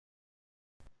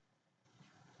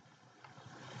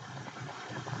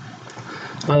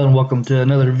Hello and welcome to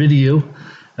another video.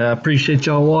 Appreciate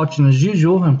y'all watching as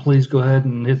usual, and please go ahead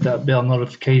and hit that bell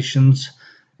notifications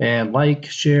and like,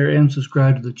 share, and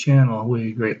subscribe to the channel.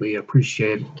 We greatly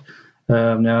appreciate it.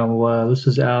 This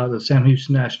is out at the Sam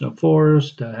Houston National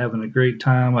Forest, having a great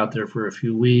time out there for a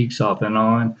few weeks off and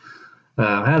on.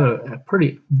 Had a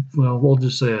pretty, well, we'll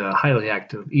just say a highly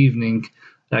active evening.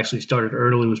 It actually started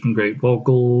early with some great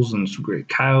vocals and some great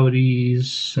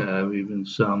coyotes, even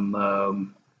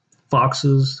some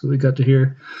foxes that we got to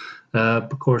hear.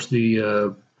 Of course,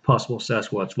 the possible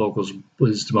Sasquatch vocals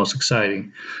was the most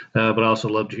exciting, but I also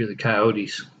love to hear the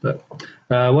coyotes. But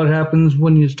what happens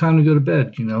when it's time to go to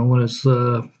bed? You know, when it's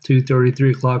 2:30,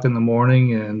 3 o'clock in the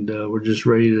morning, and we're just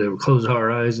ready to close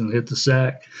our eyes and hit the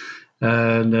sack.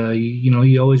 And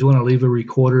you always want to leave a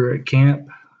recorder at camp.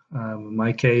 In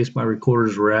my case, my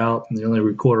recorders were out, and the only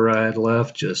recorder I had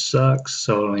left just sucks,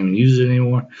 so I don't even use it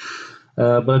anymore.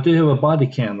 But I do have a body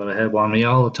cam that I have on me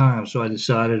all the time, so I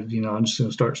decided, I'm just going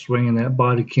to start swinging that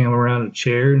body cam around a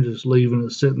chair and just leaving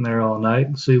it sitting there all night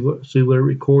and see what it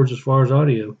records as far as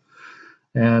audio.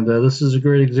 And this is a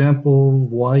great example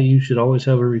of why you should always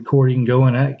have a recording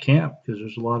going at camp, because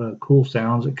there's a lot of cool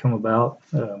sounds that come about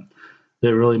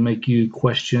that really make you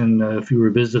question if you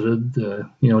were visited,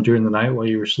 during the night while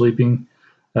you were sleeping.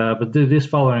 But this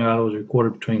following audio was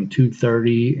recorded between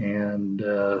 2:30 and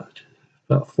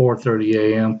about 4:30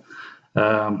 a.m.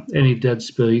 Any dead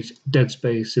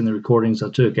space in the recordings I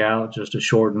took out just to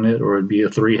shorten it, or it'd be a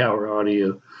 3-hour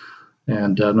audio.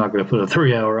 And I'm not going to put a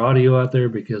 3-hour audio out there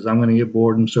because I'm going to get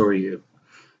bored, and so are you.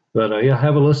 But yeah,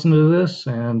 have a listen to this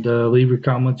and leave your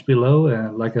comments below.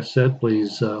 And like I said,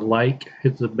 please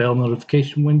hit the bell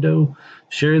notification window,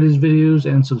 share these videos,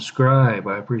 and subscribe.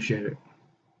 I appreciate it.